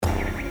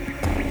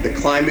The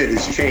climate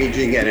is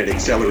changing at an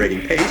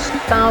accelerating pace.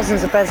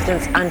 Thousands of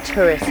residents and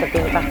tourists have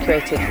been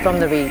evacuated from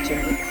the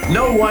region.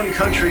 No one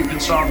country can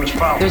solve this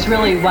problem. There's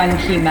really one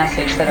key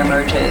message that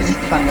emerges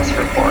from this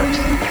report.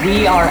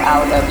 We are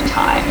out of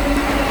time.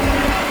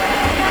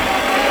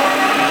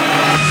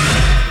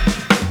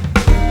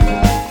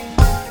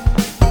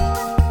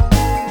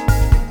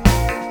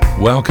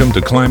 Welcome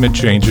to Climate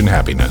Change and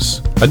Happiness,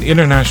 an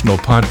international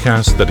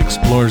podcast that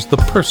explores the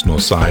personal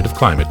side of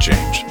climate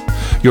change,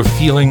 your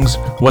feelings,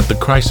 what the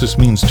crisis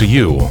means to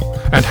you,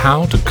 and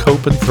how to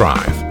cope and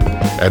thrive.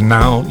 And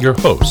now, your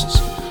hosts,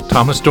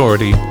 Thomas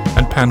Doherty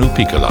and Panu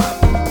Pikala.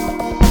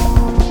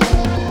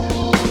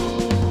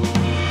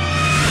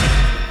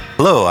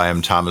 Hello, I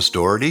am Thomas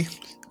Doherty.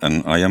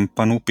 And I am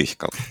Panu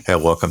Pikala.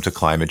 And welcome to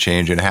Climate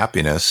Change and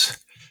Happiness,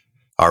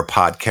 our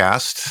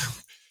podcast,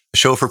 a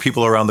show for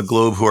people around the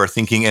globe who are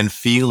thinking and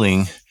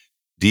feeling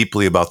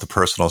deeply about the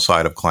personal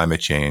side of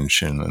climate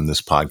change. And in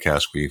this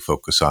podcast, we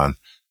focus on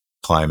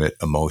climate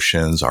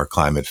emotions, our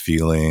climate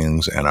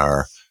feelings, and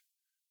our,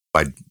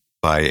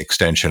 by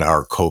extension,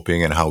 our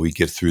coping and how we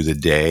get through the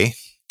day.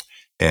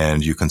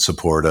 And you can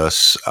support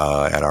us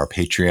at our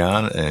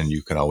Patreon, and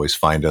you can always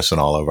find us in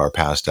all of our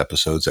past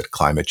episodes at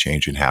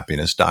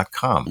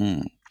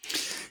climatechangeandhappiness.com.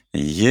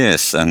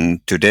 Yes,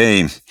 and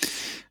today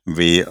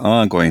we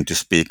are going to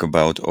speak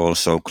about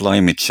also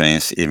climate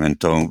change, even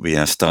though we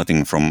are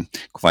starting from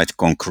quite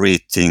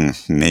concrete thing,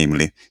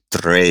 namely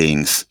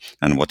trains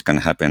and what can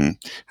happen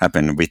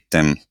with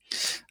them.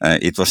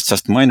 It was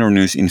just minor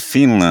news in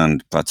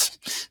Finland, but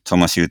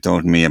Thomas, you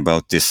told me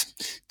about this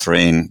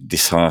train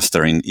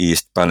disaster in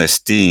East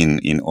Palestine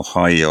in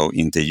Ohio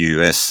in the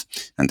US,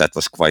 and that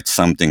was quite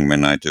something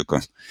when I took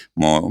a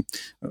more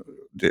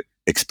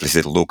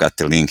explicit look at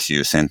the links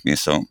you sent me.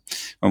 So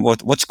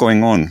what's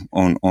going on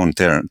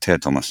there,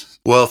 Thomas?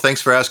 Well,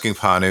 thanks for asking,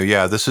 Panu.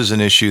 Yeah, this is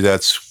an issue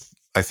that's,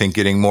 I think,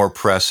 getting more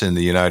press in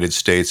the United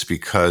States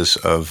because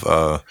of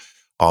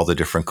all the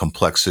different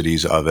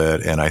complexities of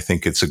it. And I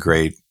think it's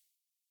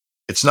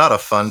not a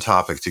fun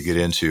topic to get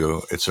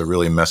into. It's a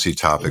really messy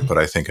topic, but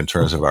I think in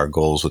terms of our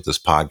goals with this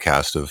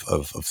podcast of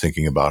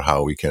thinking about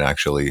how we can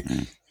actually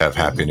have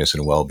happiness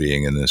and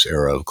well-being in this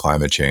era of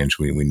climate change,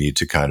 we need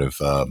to kind of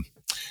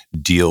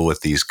deal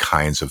with these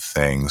kinds of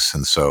things.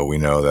 And so we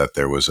know that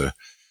there was a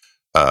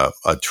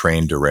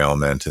train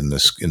derailment in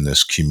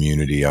this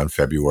community on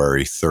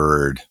February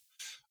 3rd.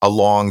 A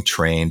long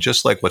train,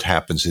 just like what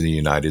happens in the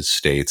United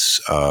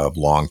States, a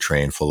long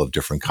train full of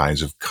different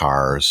kinds of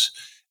cars.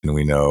 And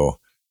we know,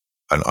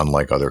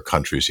 unlike other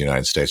countries, the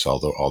United States, all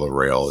the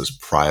rail is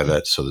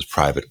private. So there's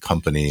private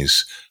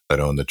companies that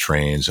own the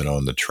trains and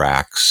own the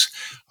tracks.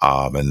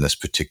 And this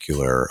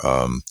particular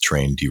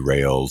train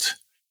derailed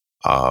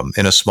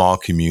in a small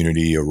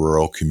community, a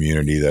rural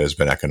community that has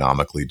been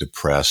economically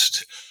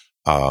depressed.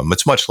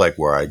 It's much like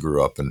where I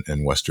grew up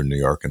in Western New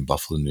York, in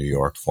Buffalo, New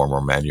York, former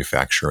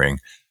manufacturing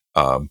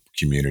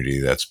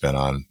community that's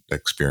been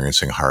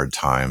experiencing hard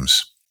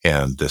times.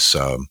 And this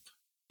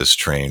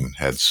train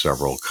had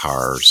several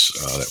cars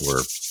that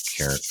were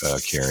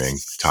carrying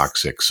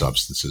toxic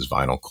substances,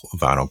 vinyl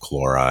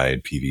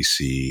chloride,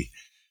 PVC,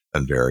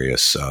 and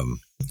various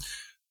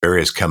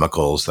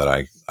chemicals that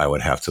I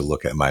would have to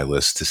look at my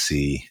list to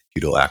see.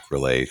 Butyl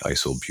acrylate,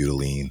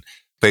 isobutylene,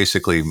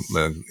 basically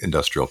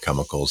industrial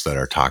chemicals that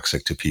are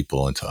toxic to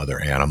people and to other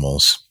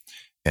animals.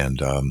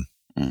 And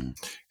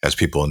as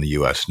people in the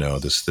U.S. know,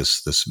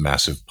 this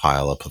massive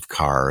pileup of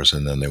cars,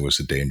 and then there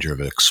was a danger of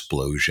an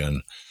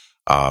explosion.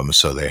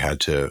 So they had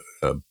to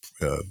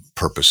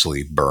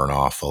purposely burn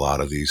off a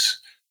lot of these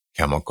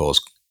chemicals,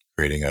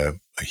 creating a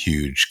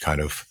huge kind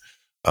of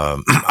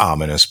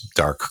ominous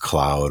dark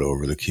cloud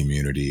over the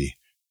community.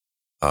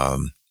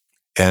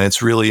 And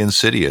it's really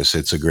insidious.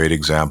 It's a great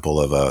example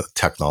of a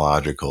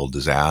technological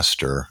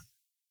disaster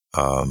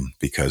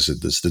because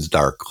it's this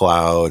dark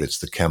cloud, it's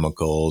the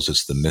chemicals,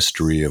 it's the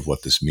mystery of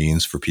what this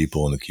means for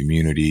people in the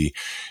community,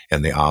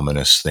 and the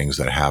ominous things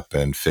that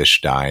happen,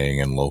 fish dying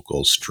in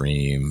local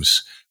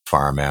streams,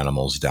 farm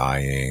animals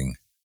dying.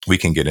 We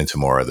can get into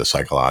more of the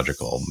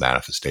psychological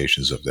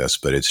manifestations of this,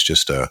 but it's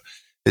just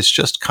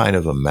kind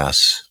of a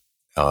mess.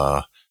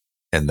 And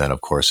then,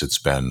 of course, it's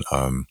been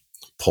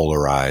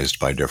polarized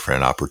by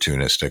different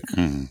opportunistic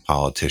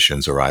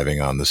politicians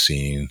arriving on the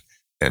scene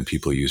and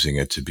people using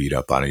it to beat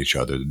up on each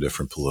other, the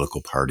different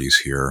political parties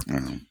here.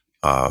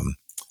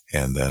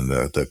 And then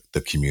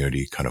the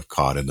community kind of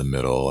caught in the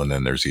middle. And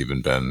then there's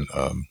even been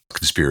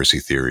conspiracy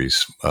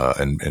theories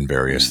and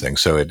various things.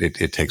 So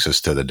it takes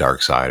us to the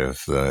dark side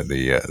of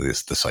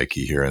the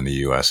psyche here in the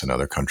U.S. and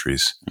other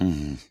countries.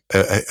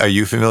 Are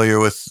you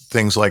familiar with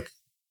things like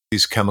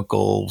these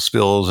chemical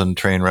spills and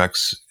train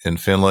wrecks in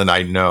Finland?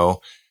 I know.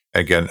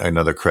 Again,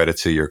 another credit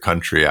to your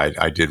country.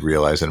 I did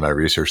realize in my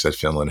research that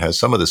Finland has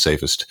some of the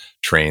safest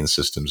train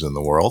systems in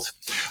the world.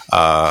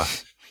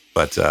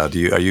 But are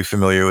you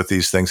familiar with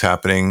these things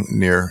happening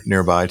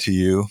nearby to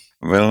you?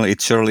 Well,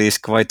 it surely is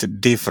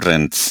quite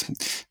different.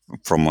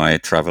 from my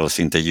travels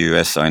in the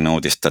US, I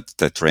noticed that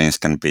the trains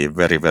can be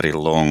very, very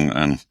long,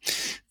 and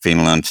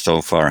Finland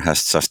so far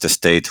has just a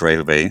state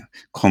railway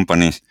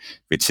company,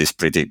 which is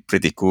pretty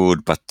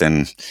good. But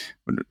then,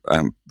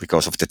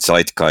 because of the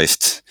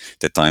zeitgeist,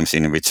 the times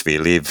in which we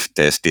live,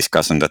 there's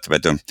discussion that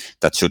whether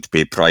that should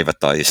be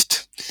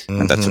privatized,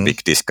 and that's a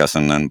big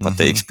discussion. And but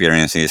the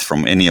experiences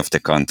from any of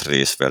the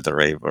countries where the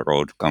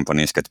railroad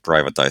companies get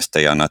privatized,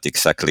 they are not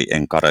exactly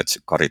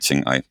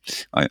encouraging.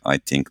 I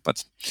think,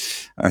 but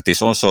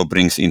this also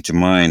brings into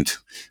mind,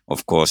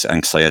 of course,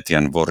 anxiety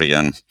and worry,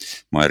 and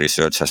my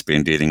research has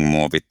been dealing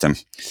more with them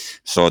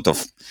sort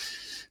of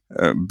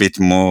a bit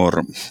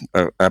more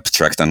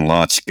abstract and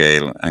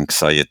large-scale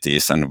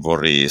anxieties and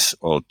worries,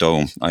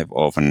 although I've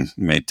often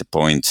made the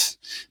point,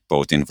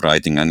 both in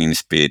writing and in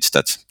speech,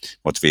 that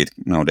what we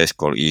nowadays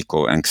call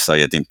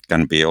eco-anxiety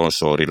can be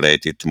also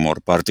related to more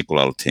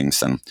particular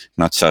things and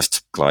not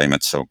just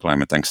climate. So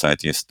climate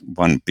anxiety is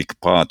one big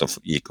part of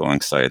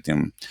eco-anxiety,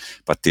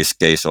 but this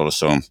case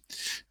also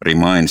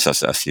reminds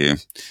us, as you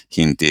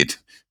hinted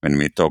when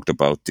we talked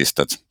about this,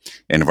 that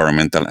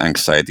environmental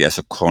anxiety as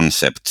a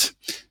concept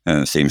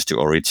seems to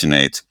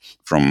originate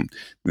from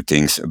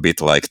things a bit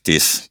like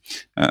this,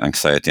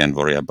 anxiety and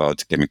worry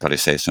about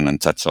chemicalization and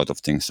that sort of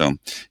thing.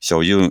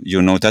 So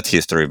you know that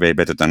history way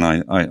better than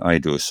I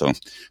do. So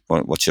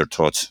what's your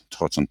thoughts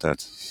on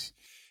that?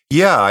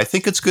 Yeah, I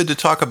think it's good to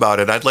talk about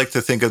it. I'd like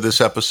to think of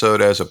this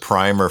episode as a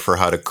primer for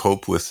how to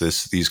cope with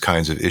these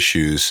kinds of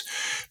issues,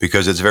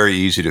 because it's very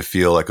easy to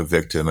feel like a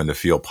victim and to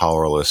feel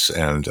powerless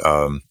and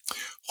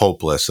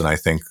hopeless. And I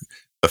think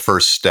the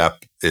first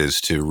step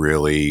is to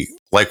really,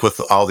 like with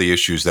all the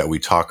issues that we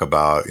talk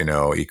about,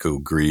 eco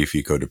grief,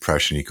 eco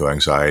depression, eco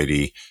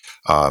anxiety,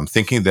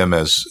 thinking them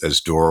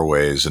as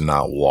doorways and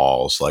not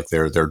walls, like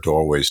they're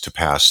doorways to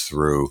pass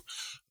through,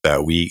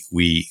 that we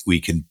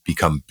can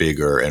become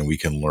bigger and we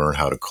can learn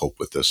how to cope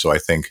with this. So I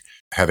think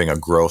having a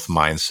growth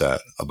mindset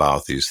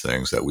about these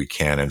things, that we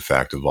can in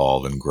fact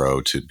evolve and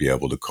grow to be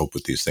able to cope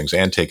with these things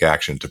and take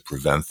action to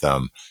prevent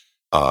them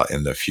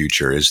in the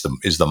future, is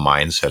the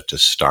mindset to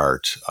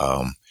start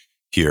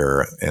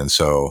here. And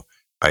so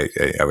I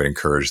would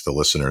encourage the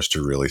listeners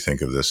to really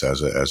think of this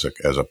as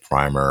a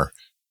primer.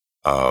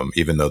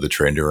 Even though the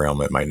train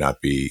derailment might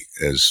not be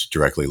as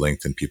directly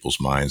linked in people's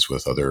minds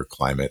with other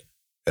climate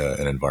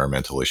and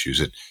environmental issues,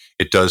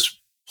 it does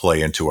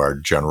play into our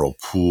general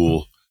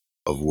pool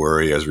of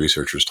worry. As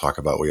researchers talk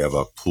about, we have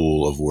a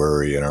pool of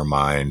worry in our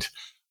mind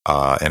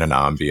and an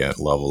ambient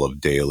level of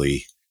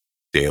daily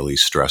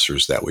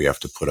stressors that we have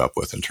to put up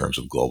with in terms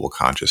of global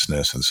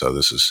consciousness. And so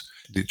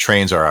the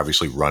trains are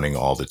obviously running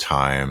all the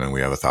time, and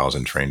we have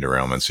 1,000 train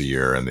derailments a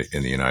year in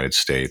the United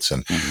States.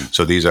 And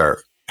so these are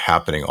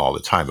happening all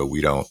the time, but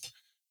we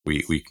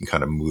can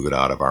kind of move it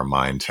out of our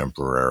mind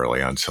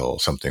temporarily until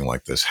something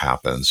like this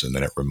happens, and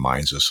then it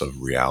reminds us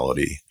of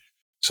reality.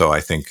 So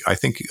I think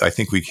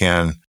we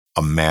can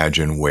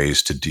imagine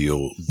ways to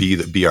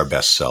be our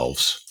best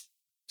selves,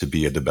 to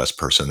be the best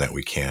person that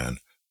we can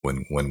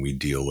when we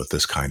deal with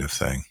this kind of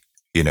thing.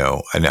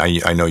 And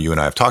I know you and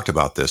I have talked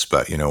about this,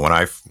 but when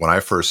I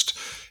first,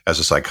 as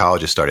a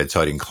psychologist, started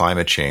studying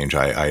climate change,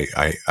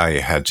 I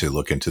had to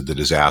look into the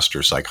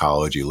disaster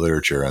psychology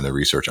literature and the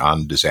research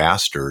on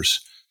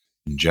disasters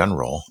in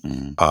general.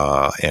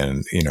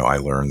 And I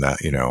learned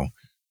that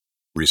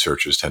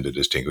researchers tend to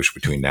distinguish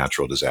between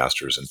natural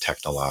disasters and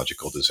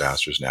technological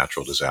disasters.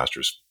 Natural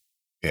disasters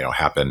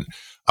happen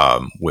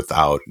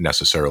without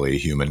necessarily a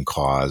human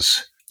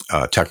cause.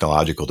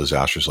 Technological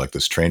disasters like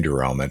this train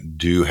derailment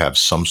do have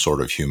some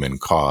sort of human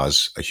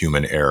cause, a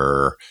human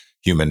error,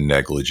 human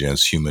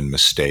negligence, human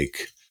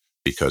mistake,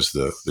 because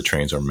the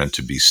trains are meant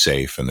to be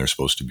safe and they're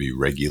supposed to be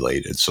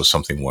regulated. So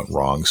something went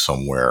wrong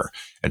somewhere,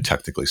 and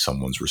technically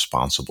someone's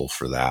responsible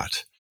for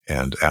that.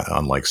 And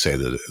unlike, say,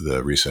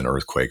 the recent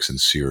earthquakes in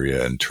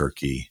Syria and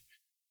Turkey,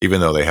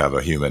 even though they have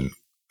a human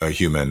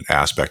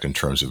aspect in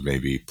terms of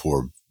maybe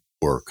poor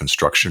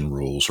construction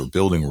rules or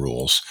building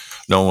rules,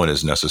 no one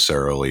is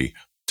necessarily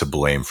to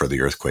blame for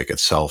the earthquake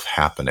itself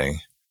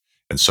happening.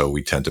 And so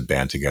we tend to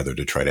band together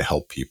to try to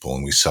help people,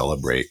 and we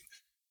celebrate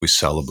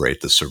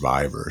the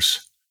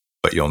survivors.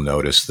 But you'll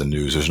notice the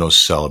news, there's no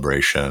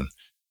celebration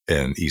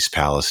in East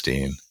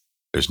Palestine.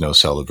 There's no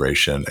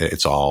celebration.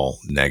 It's all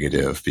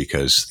negative,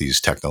 because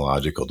these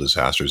technological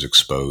disasters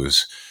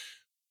expose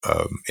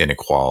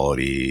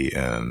inequality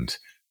and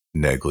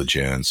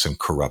negligence and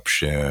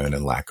corruption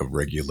and lack of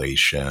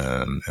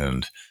regulation,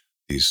 and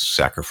these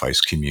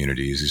sacrificed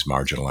communities, these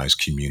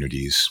marginalized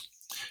communities.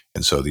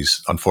 And so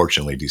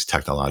unfortunately, these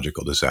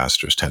technological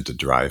disasters tend to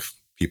drive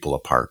people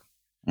apart.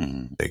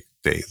 Mm-hmm.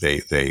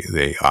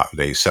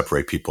 They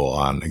separate people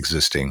on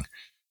existing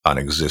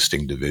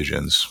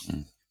divisions.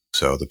 Mm-hmm.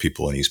 So the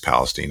people in East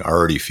Palestine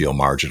already feel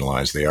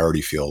marginalized. They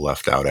already feel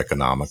left out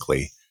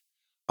economically,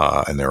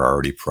 and they're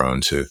already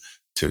prone to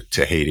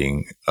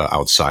hating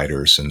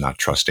outsiders and not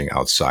trusting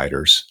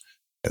outsiders.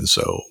 And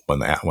so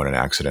when an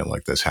accident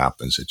like this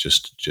happens, it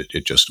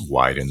just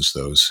widens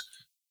those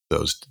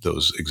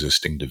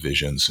existing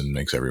divisions and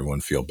makes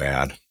everyone feel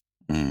bad,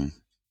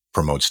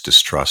 promotes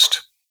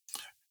distrust.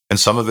 And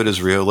some of it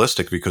is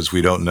realistic because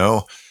we don't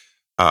know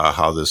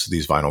how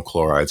these vinyl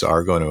chlorides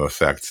are going to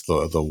affect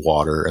the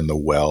water and the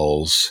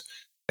wells.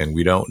 And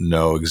we don't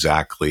know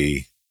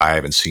exactly. I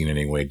haven't seen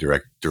any way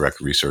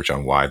direct research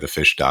on why the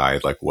fish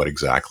died, like what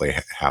exactly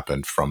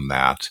happened from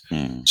that.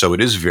 So it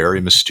is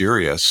very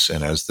mysterious.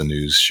 And as the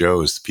news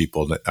shows,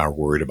 people that are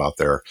worried about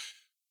their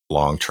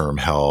long-term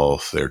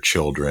health, their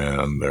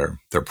children,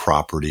 their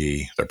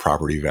property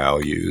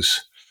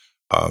values.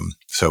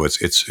 So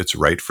it's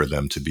right for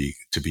them to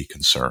be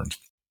concerned.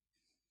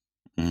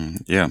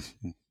 Yeah,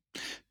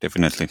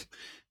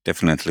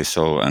 definitely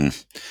so.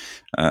 And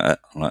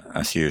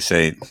as you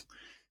say,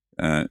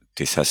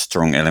 this has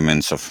strong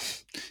elements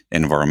of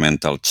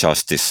environmental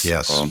justice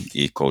or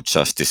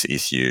eco-justice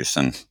issues,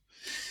 and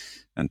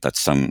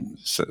that's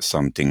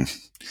something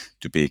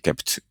to be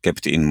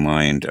kept in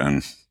mind,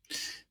 and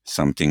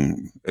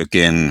something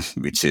again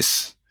which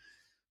is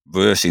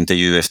worse in the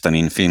US than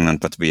in Finland,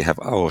 but we have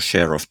our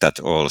share of that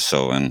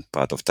also, and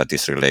part of that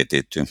is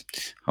related to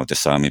how the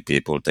Sami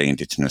people, the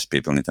indigenous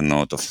people in the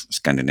north of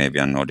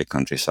Scandinavia and Nordic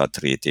countries are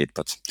treated,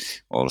 but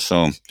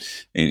also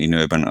in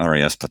urban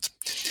areas. But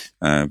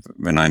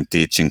when I'm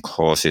teaching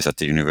courses at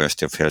the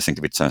University of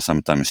Helsinki, which I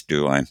sometimes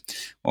do, I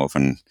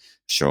often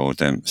show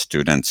the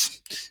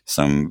students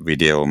some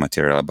video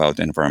material about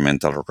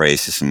environmental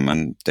racism,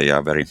 and they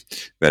are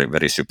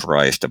very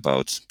surprised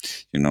about,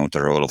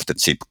 the role of the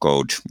zip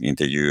code in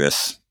the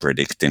US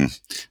predicting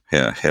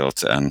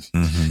health and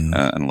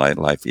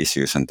life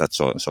issues and that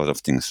sort of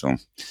thing. So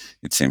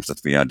it seems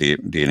that we are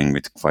dealing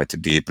with quite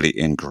deeply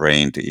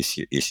ingrained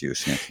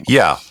issues.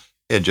 Yeah.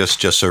 And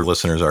just so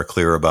listeners are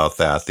clear about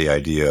that, the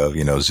idea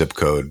of, zip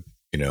code,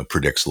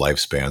 predicts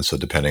lifespan. So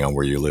depending on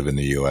where you live in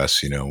the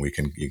U.S., you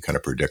kind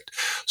of predict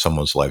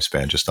someone's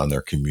lifespan just on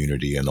their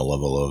community and the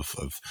level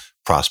of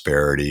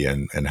prosperity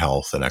and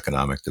health and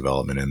economic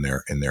development in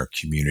their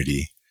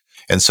community.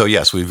 And so,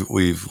 yes,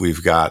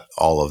 we've got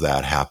all of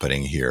that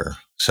happening here.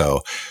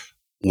 So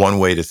one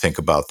way to think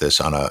about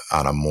this on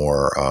a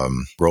more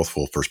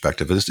growthful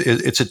perspective is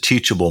it's a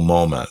teachable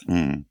moment.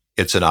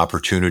 It's an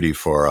opportunity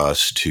for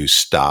us to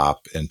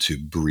stop and to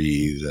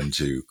breathe and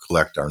to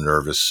collect our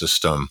nervous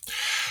system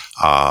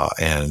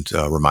and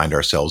remind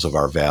ourselves of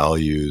our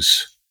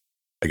values.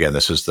 Again,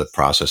 this is the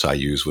process I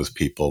use with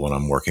people when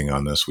I'm working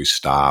on this. We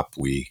stop,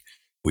 we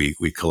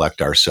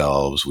collect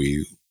ourselves,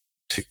 we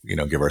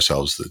give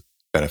ourselves the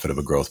benefit of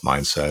a growth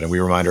mindset, and we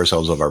remind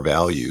ourselves of our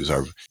values.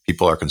 Our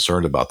people are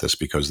concerned about this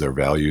because their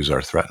values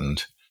are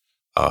threatened.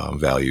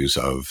 Values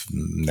of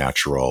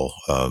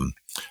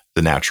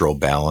the natural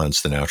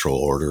balance, the natural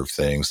order of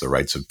things, the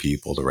rights of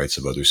people, the rights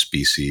of other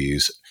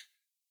species.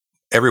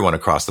 Everyone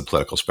across the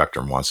political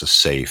spectrum wants a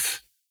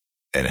safe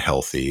and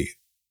healthy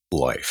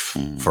life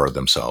for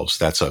themselves.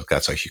 That's a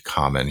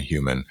common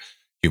human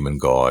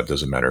goal. It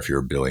doesn't matter if you're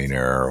a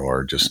billionaire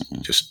or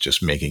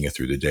just making it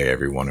through the day.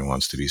 Everyone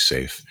wants to be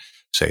safe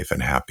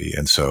and happy.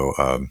 And so,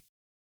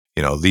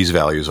 these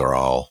values are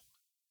all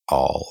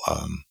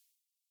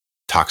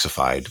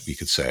toxified, we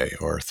could say,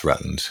 or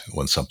threatened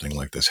when something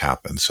like this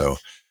happens. So,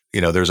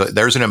 there's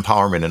an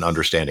empowerment in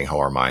understanding how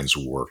our minds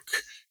work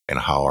and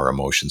how our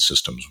emotion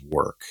systems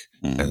work.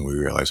 And we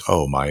realize,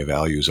 oh, my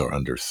values are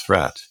under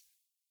threat.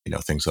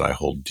 Things that I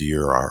hold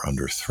dear are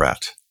under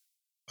threat.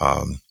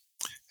 And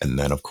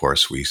then, of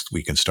course, we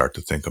can start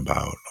to think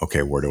about,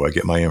 okay, where do I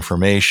get my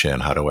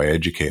information? How do I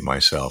educate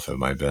myself?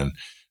 Have I been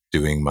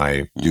doing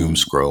my doom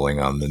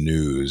scrolling on the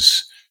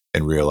news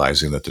and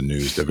realizing that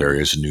the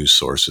various news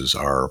sources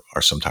are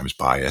sometimes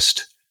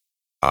biased?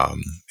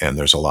 And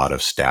there's a lot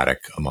of static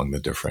among the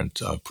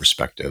different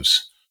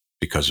perspectives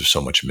because there's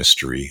so much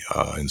mystery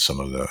in some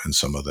of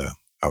the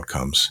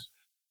outcomes.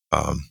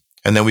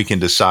 And then we can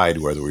decide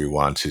whether we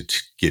want to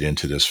get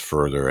into this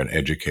further and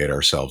educate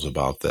ourselves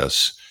about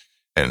this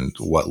and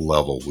what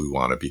level we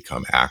want to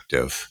become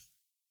active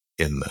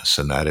in this.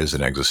 And that is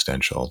an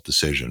existential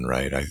decision,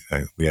 right?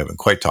 We haven't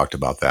quite talked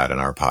about that in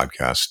our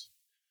podcast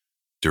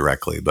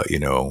directly, but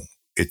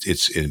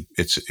it's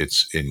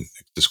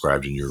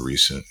described in your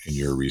recent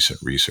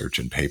research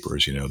and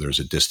papers. There's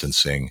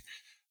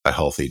a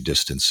healthy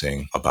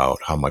distancing about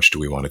how much do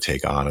we want to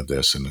take on of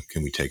this, and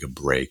can we take a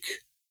break,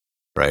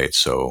 right?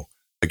 So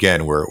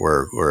again,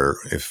 we're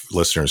if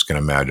listeners can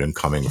imagine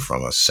coming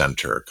from a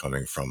center,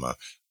 coming from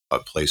a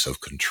place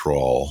of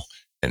control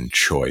and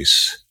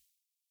choice,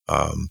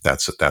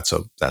 that's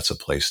a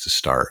place to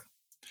start.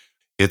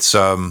 It's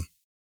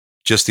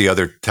just the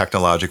other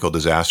technological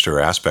disaster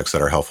aspects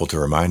that are helpful to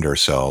remind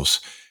ourselves.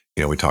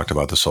 We talked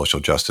about the social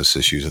justice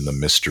issues and the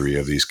mystery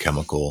of these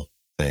chemical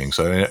things.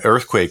 So an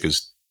earthquake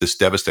is this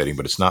devastating,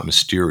 but it's not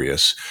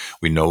mysterious.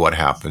 We know what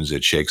happens.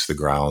 It shakes the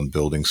ground,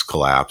 buildings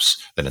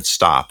collapse, then it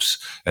stops,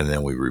 and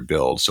then we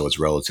rebuild. So it's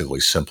relatively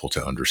simple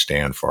to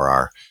understand for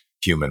our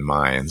human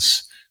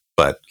minds.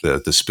 But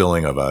the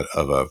spilling of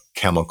a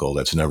chemical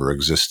that's never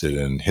existed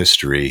in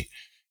history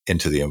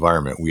into the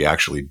environment, we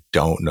actually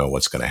don't know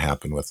what's going to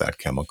happen with that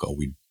chemical.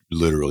 We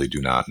literally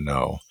do not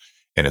know,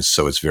 and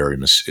it's very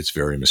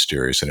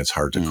mysterious, and it's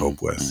hard to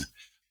cope with.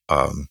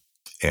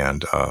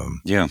 And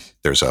Yeah.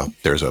 there's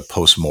a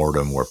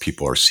postmortem where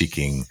people are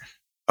seeking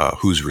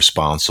who's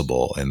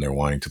responsible, and they're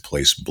wanting to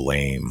place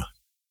blame.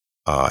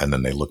 And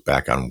then they look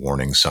back on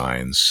warning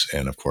signs.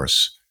 And of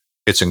course,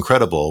 it's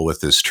incredible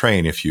with this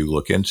train. If you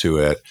look into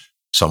it,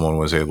 someone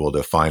was able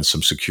to find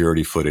some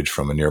security footage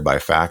from a nearby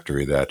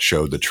factory that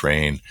showed the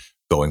train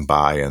going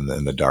by in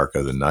the dark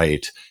of the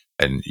night.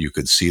 And you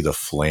could see the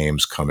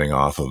flames coming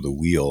off of the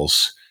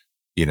wheels,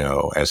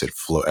 as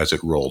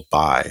it rolled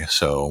by.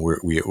 So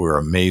we're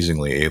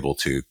amazingly able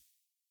to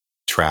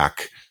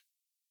track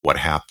what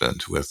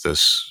happened with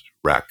this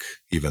wreck,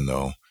 even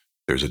though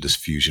there's a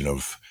diffusion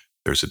of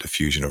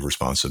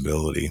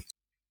responsibility.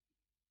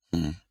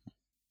 Mm.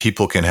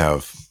 People can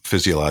have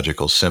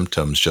physiological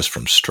symptoms just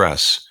from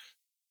stress.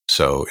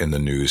 So in the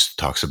news,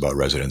 talks about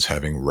residents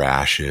having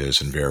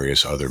rashes and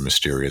various other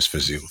mysterious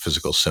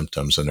physical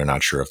symptoms, and they're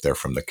not sure if they're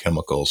from the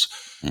chemicals.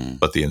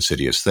 But the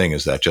insidious thing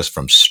is that just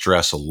from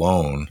stress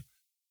alone,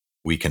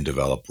 we can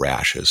develop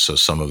rashes. So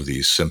some of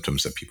these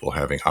symptoms that people are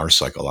having are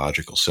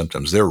psychological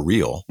symptoms. They're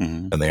real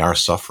and they are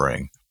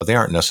suffering, but they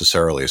aren't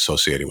necessarily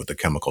associated with the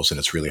chemicals, and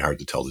it's really hard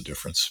to tell the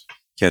difference.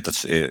 Yeah,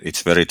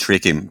 it's very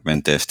tricky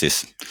when there's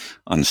this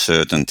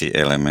uncertainty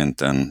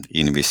element and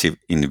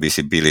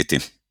invisibility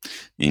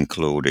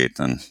included,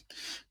 and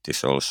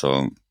this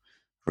also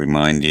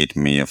reminded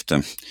me of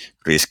the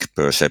risk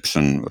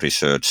perception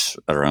research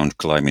around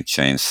climate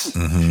change,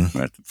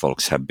 where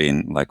folks have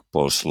been like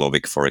Paul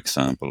Slovic, for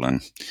example,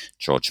 and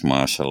George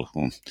Marshall,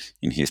 who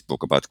in his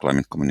book about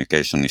climate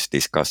communication is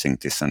discussing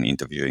this and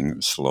interviewing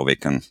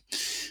Slovic. And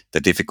the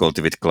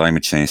difficulty with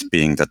climate change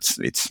being that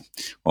it's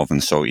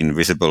often so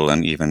invisible,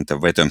 and even the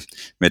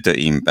weather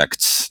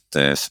impacts,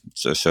 there's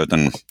a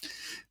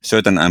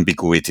certain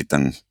ambiguity,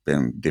 and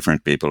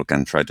different people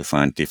can try to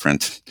find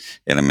different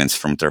elements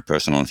from their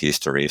personal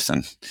histories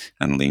and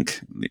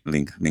link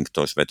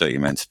those weather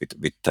events with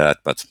that.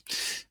 But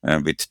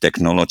with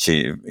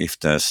technology, if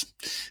there's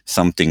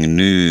something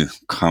new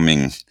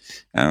coming,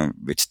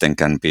 which then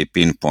can be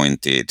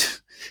pinpointed,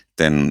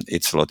 then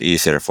it's a lot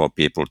easier for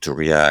people to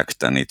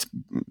react, and it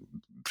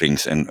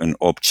brings an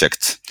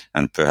object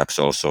and perhaps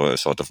also a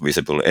sort of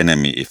visible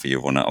enemy if you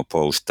want to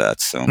oppose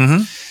that. So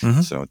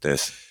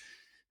there's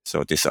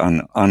this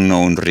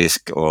unknown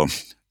risk, or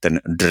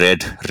then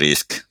dread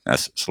risk,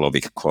 as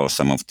Slovic calls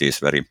some of these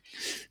very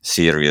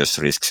serious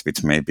risks,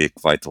 which may be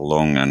quite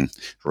long, and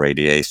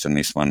radiation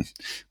is one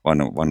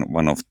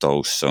of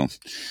those. So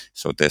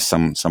there's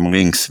some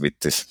links with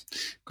this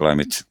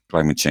climate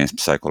change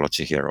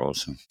psychology here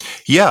also.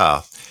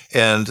 Yeah,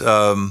 and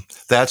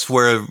that's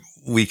where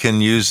we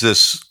can use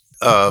this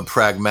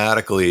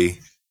pragmatically.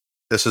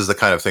 This is the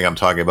kind of thing I'm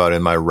talking about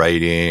in my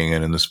writing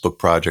and in this book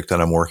project that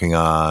I'm working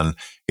on.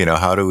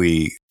 How do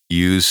we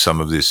use some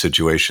of these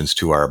situations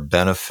to our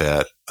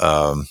benefit?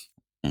 What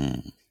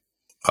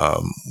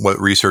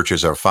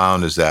researchers have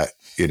found is that,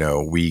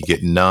 we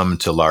get numb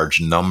to large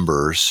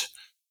numbers,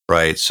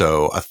 right?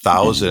 So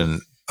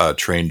 1,000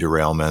 train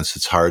derailments,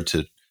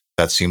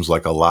 that seems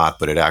like a lot,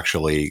 but it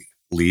actually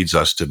leads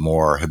us to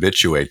more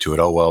habituate to it.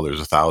 Oh, well, there's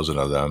 1,000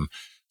 of them.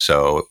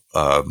 So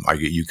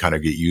you kind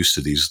of get used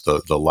to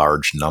the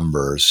large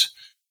numbers.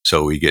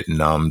 So we get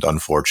numbed,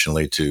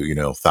 unfortunately,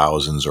 to,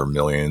 thousands or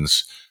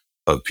millions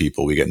of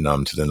people. We get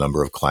numb to the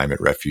number of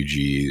climate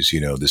refugees,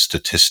 the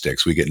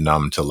statistics. We get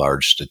numb to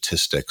large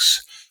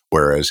statistics,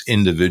 whereas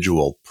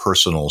individual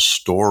personal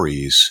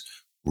stories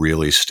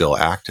really still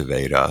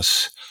activate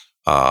us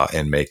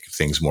and make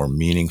things more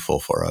meaningful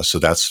for us. So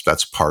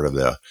that's part of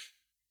the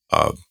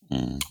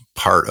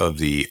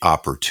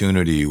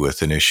opportunity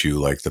with an issue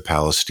like the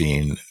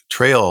Palestine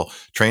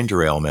train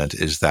derailment,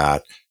 is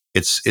that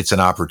it's an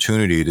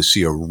opportunity to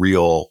see a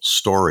real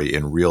story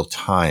in real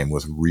time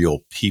with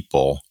real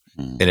people.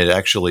 And it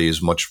actually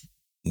is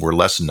we're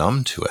less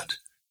numb to it.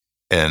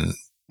 And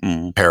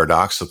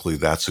paradoxically,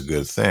 that's a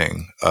good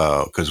thing,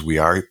 because we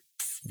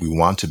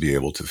want to be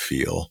able to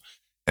feel,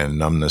 and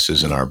numbness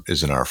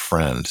isn't our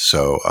friend.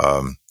 So,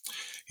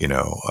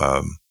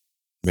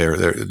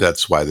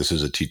 that's why this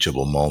is a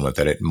teachable moment,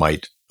 that it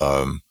might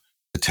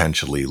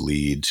potentially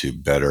lead to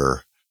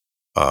better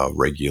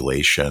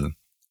regulation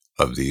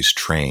of these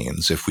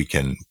trains if we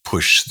can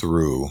push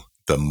through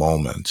the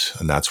moment.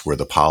 And that's where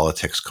the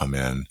politics come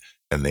in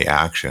and the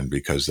action,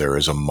 because there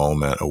is a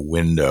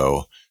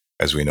window,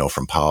 as we know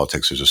from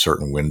politics, there's a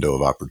certain window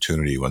of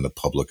opportunity when the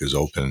public is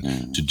open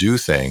to do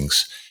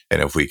things.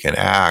 And if we can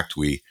act,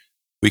 we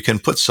can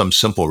put some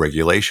simple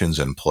regulations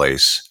in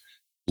place,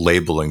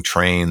 labeling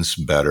trains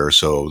better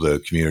so the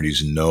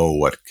communities know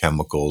what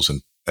chemicals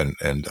and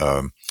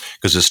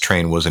because this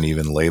train wasn't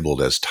even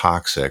labeled as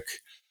toxic.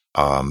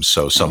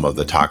 So some of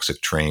the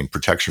toxic train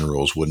protection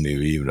rules wouldn't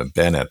have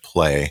been at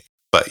play.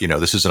 But,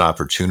 this is an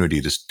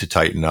opportunity to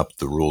tighten up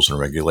the rules and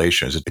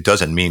regulations. It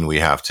doesn't mean we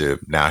have to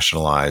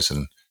nationalize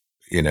and,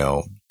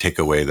 take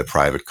away the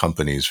private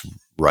companies'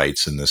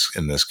 rights in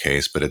this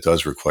case, but it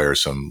does require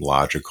some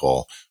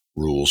logical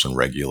rules and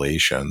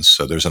regulations.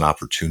 So there's an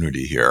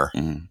opportunity here.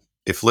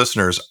 If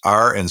listeners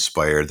are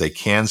inspired, they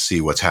can see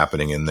what's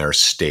happening in their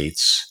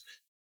states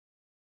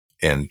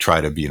and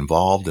try to be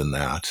involved in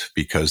that,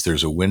 because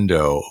there's a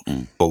window.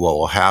 But what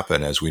will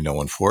happen, as we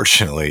know,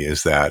 unfortunately,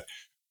 is that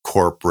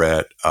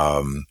corporate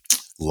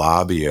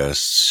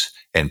lobbyists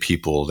and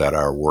people that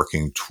are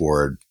working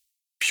toward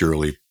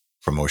purely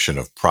promotion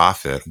of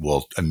profit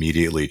will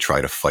immediately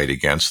try to fight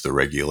against the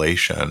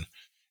regulation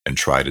and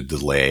try to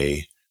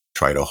delay,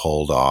 try to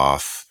hold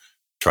off,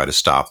 try to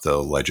stop the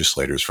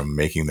legislators from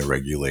making the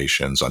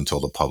regulations until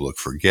the public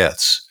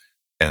forgets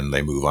and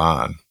they move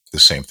on. The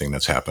same thing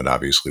that's happened,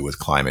 obviously, with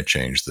climate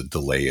change, the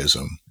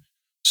delayism.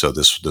 So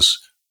this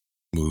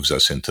moves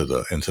us into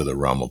the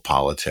realm of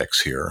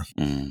politics here.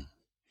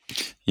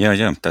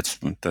 Yeah, that's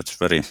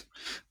very,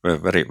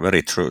 very,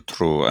 very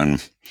true.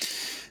 And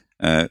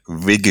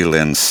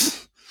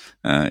vigilance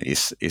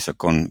is a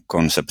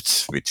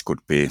concept which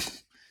could be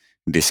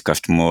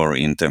discussed more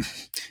in the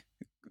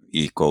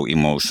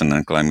eco-emotion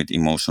and climate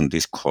emotion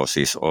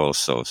discourses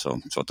also.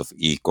 So sort of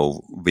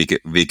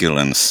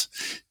eco-vigilance,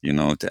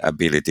 the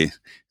ability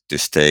to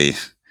stay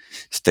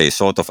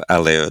sort of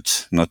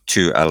alert, not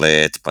too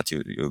alert, but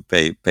you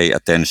pay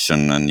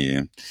attention, and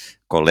you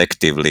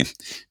collectively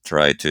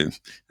try to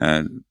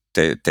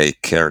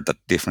take care that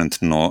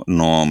different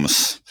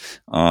norms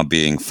are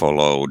being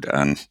followed,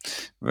 and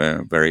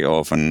very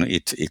often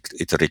it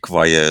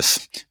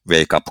requires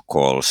wake-up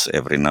calls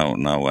every now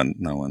and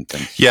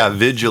then. Yeah,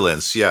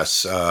 vigilance.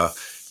 Yes,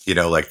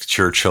 like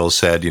Churchill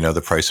said,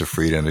 the price of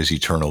freedom is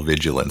eternal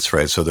vigilance,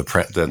 right? So the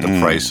price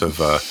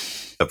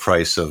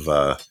of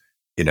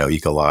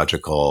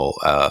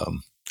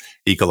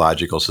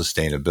ecological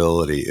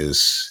sustainability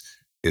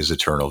is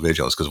eternal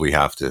vigilance, because we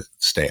have to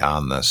stay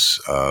on this.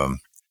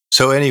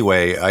 So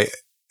anyway,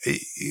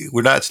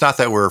 it's not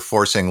that we're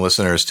forcing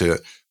listeners to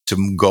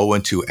go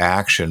into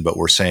action, but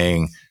we're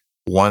saying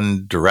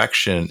one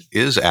direction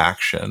is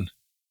action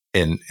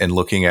in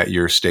looking at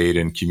your state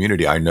and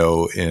community. I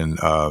know in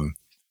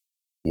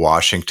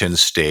Washington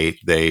State,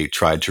 they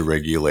tried to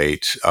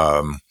regulate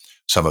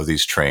some of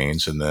these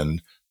trains, and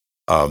then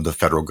the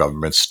federal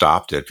government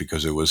stopped it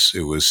because it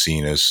was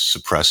seen as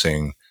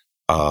suppressing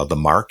the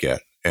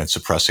market and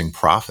suppressing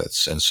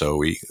profits. And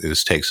so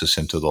this takes us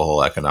into the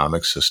whole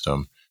economic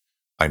system.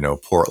 I know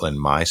Portland,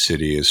 my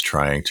city, is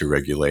trying to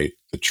regulate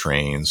the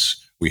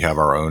trains. We have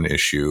our own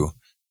issue.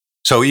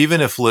 So even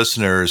if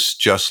listeners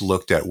just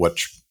looked at what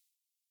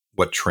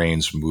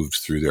trains moved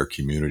through their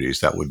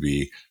communities, that would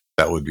be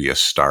a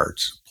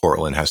start.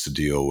 Portland has to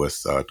deal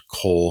with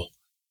coal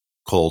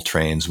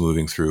trains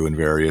moving through and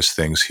various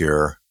things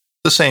here,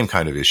 the same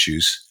kind of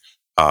issues.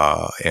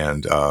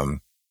 And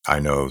I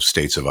know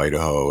states of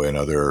Idaho and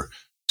other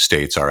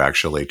states are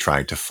actually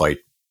trying to fight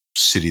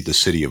the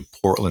city of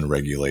Portland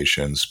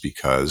regulations,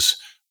 because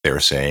they're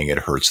saying it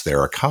hurts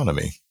their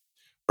economy,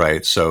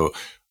 right? So,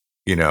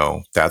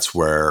 that's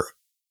where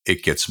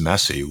it gets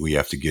messy. We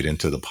have to get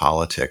into the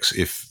politics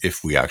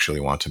if we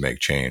actually want to make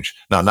change.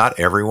 Now, not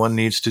everyone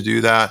needs to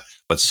do that,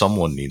 but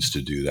someone needs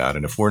to do that.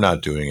 And if we're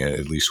not doing it,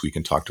 at least we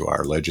can talk to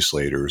our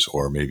legislators,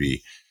 or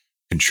maybe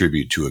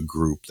contribute to a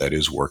group that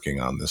is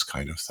working on this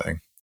kind of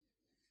thing.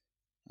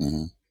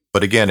 Mm-hmm.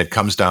 But again, it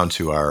comes down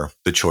to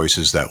the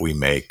choices that we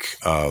make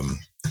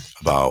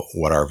about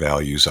what our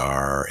values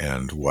are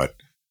and what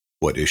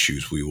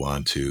issues we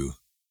want to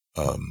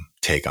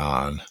take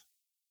on,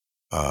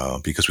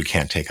 because we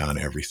can't take on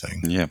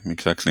everything. Yeah,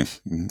 exactly.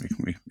 And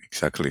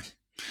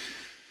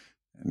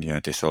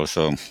yeah, this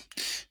also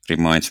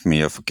reminds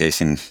me of a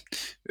case in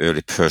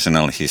early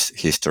personal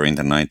history in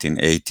the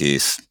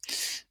 1980s.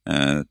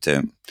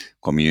 The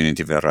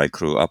community where I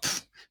grew up,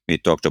 we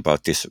talked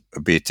about this a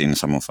bit in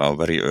some of our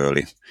very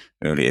early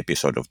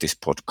episode of this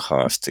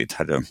podcast. It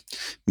had a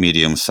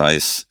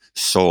medium-sized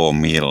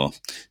sawmill,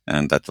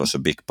 and that was a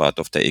big part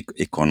of the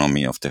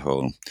economy of the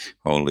whole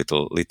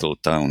little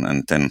town.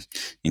 And then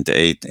in the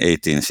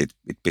 18th,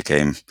 it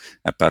became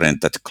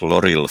apparent that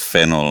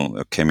chloryl-phenol,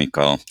 a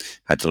chemical,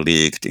 had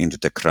leaked into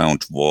the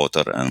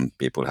groundwater, and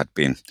people had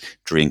been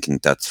drinking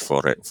that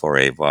for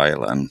a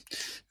while. And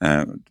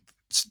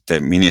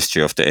the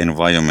Ministry of the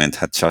Environment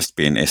had just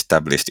been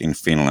established in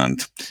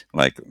Finland,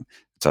 like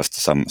just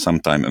some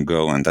time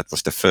ago, and that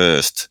was the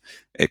first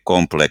a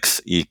complex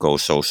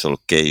eco-social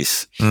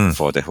case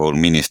for the whole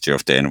Ministry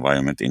of the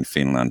Environment in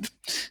Finland.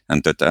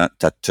 And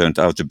that turned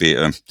out to be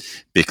a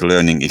big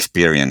learning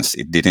experience.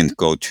 It didn't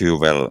go too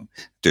well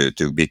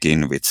to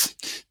begin with.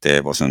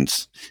 There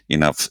wasn't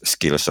enough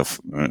skills of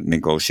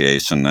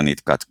negotiation, and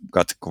it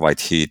got quite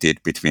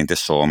heated between the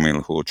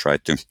sawmill, who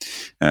tried to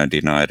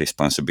deny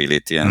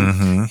responsibility,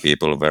 and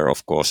people were,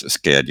 of course,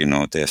 scared.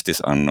 There's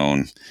this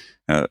unknown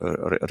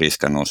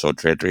risk and also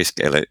dread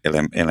risk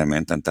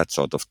element and that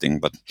sort of thing.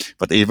 But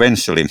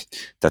eventually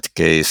that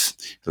case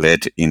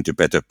led into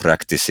better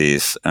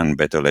practices and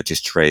better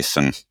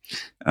legislation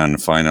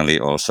And finally,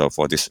 also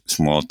for this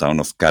small town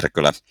of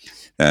Kärkölä,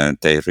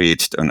 they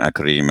reached an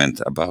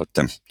agreement about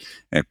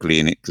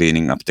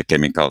cleaning up the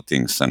chemical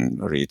things,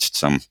 and reached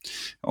some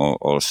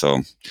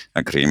also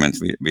agreement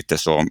with the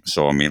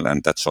sawmill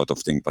and that sort of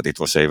thing. But it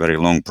was a very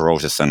long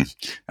process, and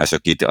as a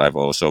kid I've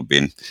also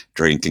been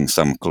drinking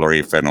some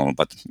chlorophenol,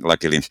 but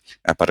luckily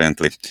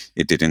apparently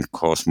it didn't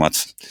cause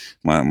much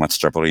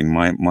trouble in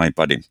my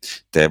body.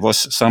 There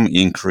was some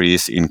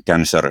increase in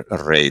cancer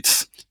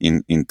rates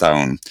in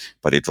town,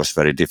 but it was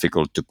very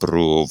difficult to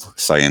prove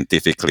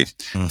scientifically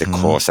the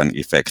cause and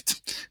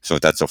effect. So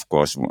that's of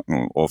course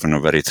often a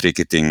very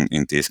tricky thing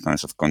in these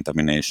kinds of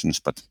contaminations.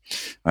 But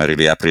I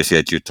really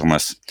appreciate you,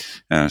 Thomas,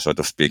 sort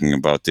of speaking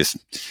about this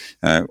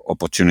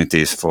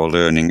opportunities for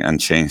learning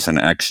and change and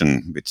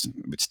action,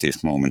 which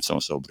these moments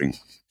also bring.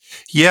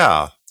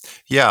 Yeah.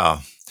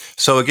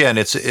 So again,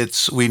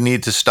 it's we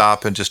need to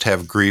stop and just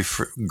have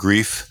grief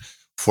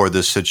for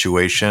this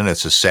situation.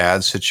 It's a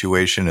sad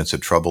situation. It's a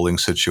troubling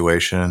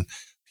situation.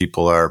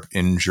 People are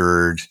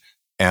injured.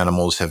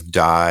 Animals have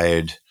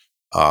died.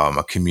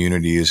 A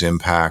community is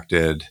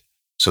impacted.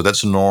 So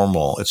that's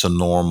normal. It's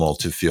normal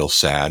to feel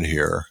sad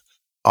here.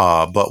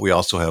 But we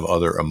also have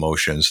other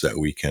emotions that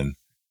we can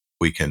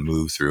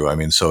move through. I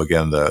mean, so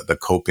again, the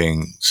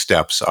coping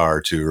steps are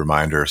to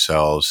remind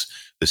ourselves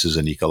this is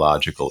an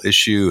ecological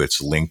issue.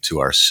 It's linked to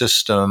our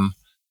system.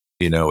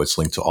 It's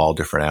linked to all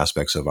different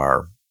aspects of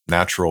our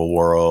natural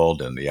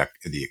world and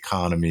the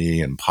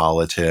economy and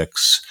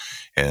politics,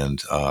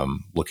 and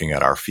looking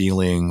at our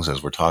feelings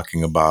as we're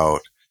talking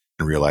about,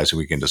 and realizing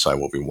we can decide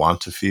what we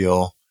want to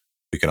feel.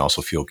 We can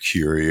also feel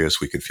curious.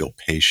 We can feel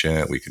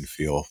patient. We can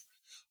feel,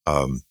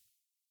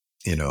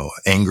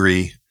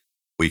 angry.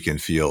 We can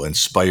feel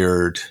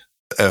inspired.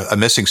 A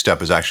missing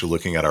step is actually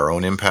looking at our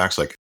own impacts,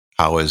 like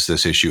how is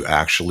this issue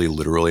actually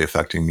literally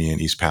affecting me in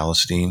East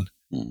Palestine?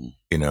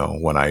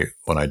 When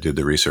I did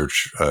the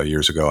research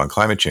years ago on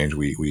climate change,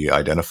 we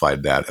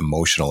identified that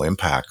emotional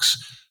impacts,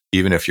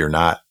 even if you're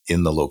not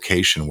in the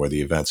location where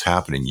the event's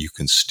happening, you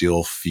can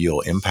still feel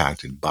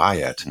impacted by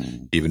it,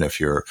 even if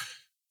you're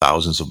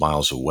thousands of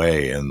miles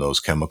away and those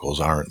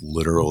chemicals aren't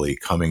literally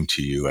coming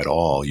to you at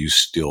all. You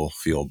still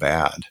feel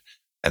bad.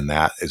 And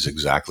that is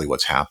exactly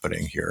what's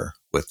happening here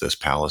with this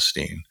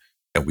Palestine.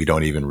 And we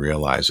don't even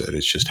realize it.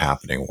 It's just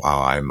happening.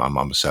 Wow, I'm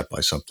upset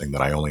by something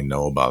that I only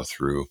know about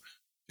through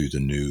the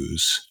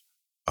news.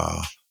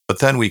 But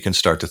then we can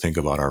start to think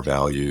about our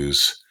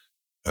values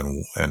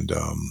and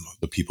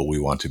the people we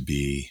want to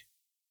be.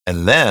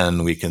 And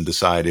then we can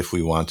decide if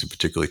we want to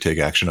particularly take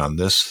action on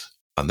this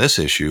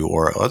issue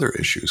or other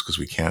issues, because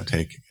we can't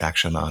take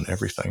action on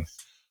everything.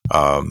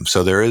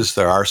 So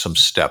there are some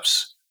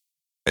steps,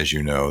 as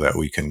you know, that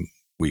we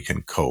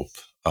can cope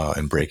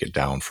and break it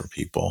down for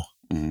people.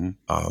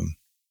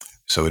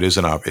 So it is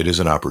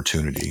an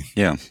opportunity.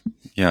 Yeah,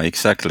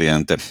 exactly.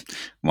 And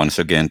once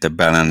again, the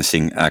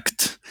balancing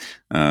act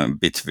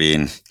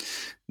between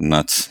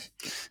not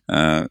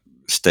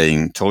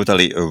staying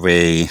totally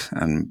away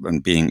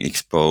and being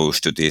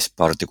exposed to these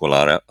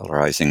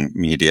particularizing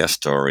media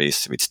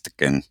stories, which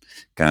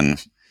can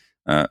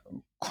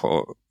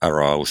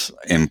arouse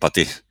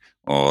empathy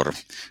or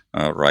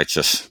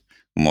righteous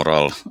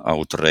moral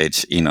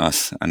outrage in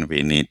us, and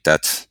we need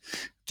that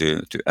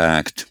to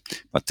act,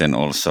 but then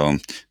also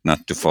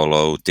not to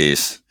follow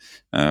these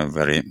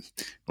very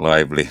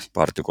lively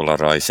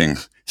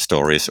particularizing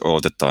stories all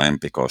the time,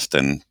 because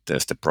then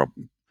there's the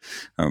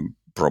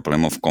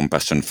problem of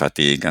compassion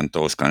fatigue and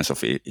those kinds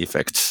of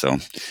effects. So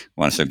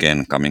once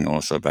again, coming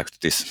also back to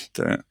this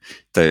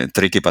the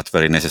tricky but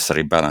very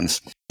necessary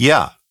balance.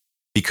 Yeah,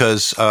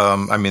 because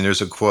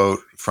there's a quote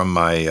from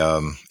my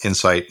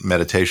Insight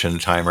meditation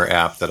timer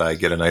app that I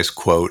get a nice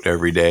quote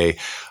every day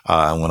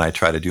when I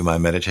try to do my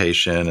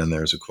meditation. And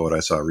there's a quote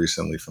I saw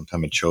recently from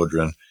Pema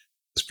Chodron,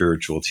 a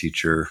spiritual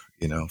teacher.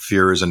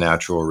 Fear is a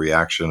natural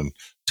reaction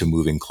to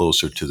moving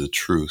closer to the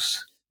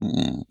truth.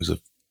 It was a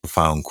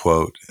profound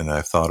quote, and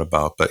I've thought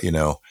about. But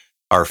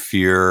our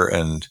fear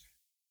and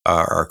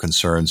our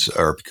concerns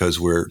are because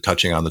we're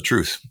touching on the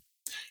truth.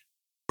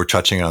 We're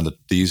touching on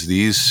these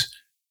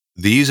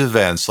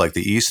events, like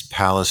the East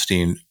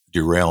Palestine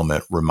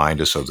derailment,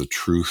 remind us of the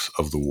truth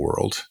of the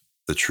world,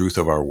 the truth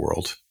of our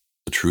world,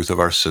 the truth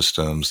of our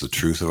systems, the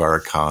truth of our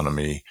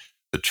economy,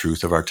 the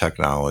truth of our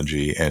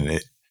technology.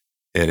 And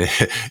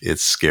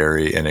it's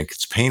scary and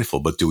it's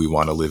painful. But do we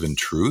want to live in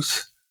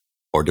truth,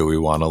 or do we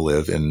want to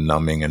live in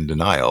numbing and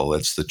denial?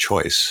 That's the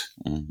choice.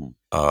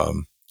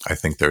 I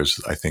think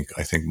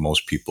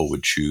most people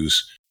would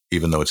choose,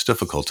 even though it's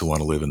difficult, to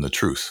want to live in the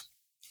truth.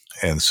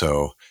 And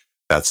so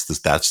that's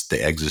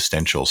the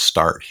existential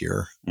start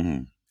here.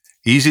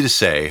 Easy to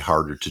say,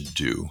 harder to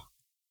do,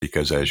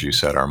 because as you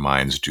said, our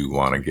minds do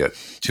want to get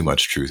too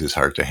much truth is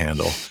hard to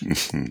handle.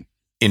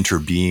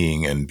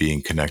 Interbeing and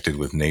being connected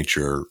with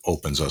nature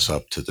opens us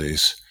up to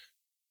this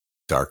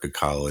dark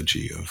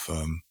ecology of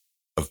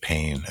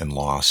pain and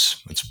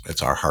loss.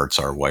 It's our hearts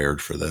are wired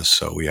for this,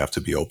 so we have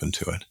to be open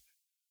to it.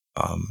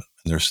 And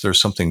there's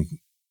something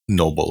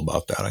noble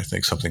about that. I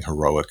think something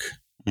heroic.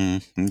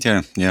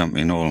 Yeah.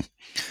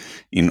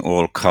 in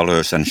all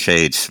colors and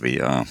shades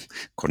we are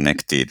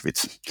connected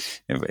with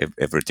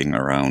everything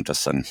around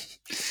us, and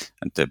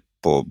the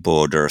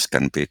borders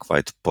can be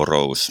quite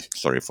porous.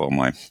 Sorry for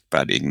my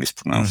bad English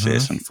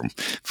pronunciation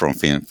from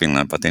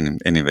Finland, but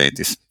anyway,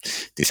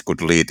 this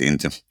could lead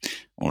into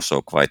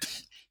also quite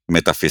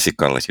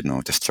metaphysical,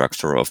 the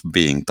structure of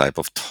being type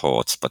of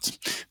thoughts. But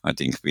I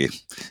think we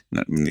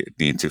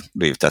need to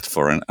leave that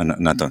for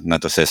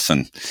another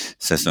session.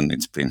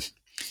 It's been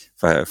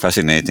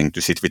fascinating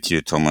to sit with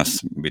you,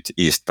 Thomas, with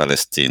East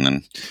Palestine,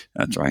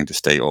 and trying to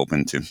stay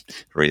open to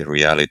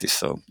reality.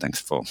 So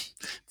thanks for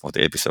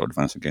the episode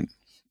once again.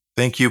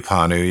 Thank you,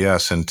 Panu.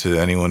 Yes, and to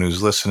anyone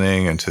who's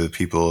listening, and to the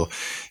people,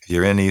 if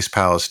you're in East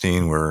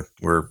Palestine, we're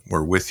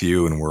with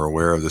you, and we're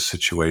aware of the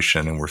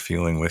situation, and we're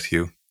feeling with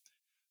you.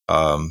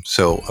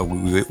 So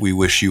we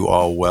wish you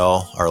all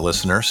well, our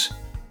listeners,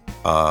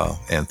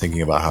 and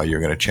thinking about how you're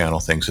going to channel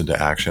things into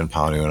action.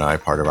 Panu and I,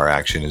 part of our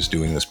action is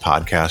doing this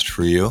podcast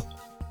for you.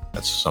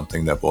 That's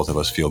something that both of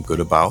us feel good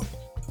about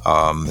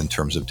in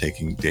terms of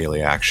taking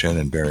daily action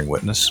and bearing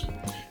witness.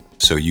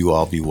 So you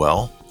all be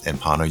well. And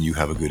Panu, you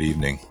have a good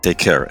evening. Take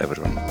care,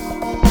 everyone.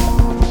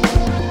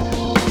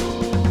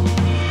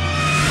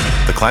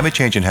 The Climate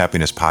Change and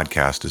Happiness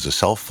podcast is a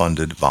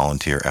self-funded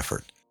volunteer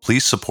effort.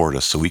 Please support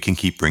us so we can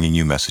keep bringing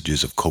you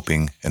messages of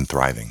coping and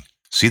thriving.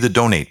 See the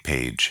donate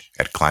page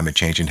at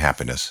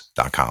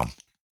climatechangeandhappiness.com.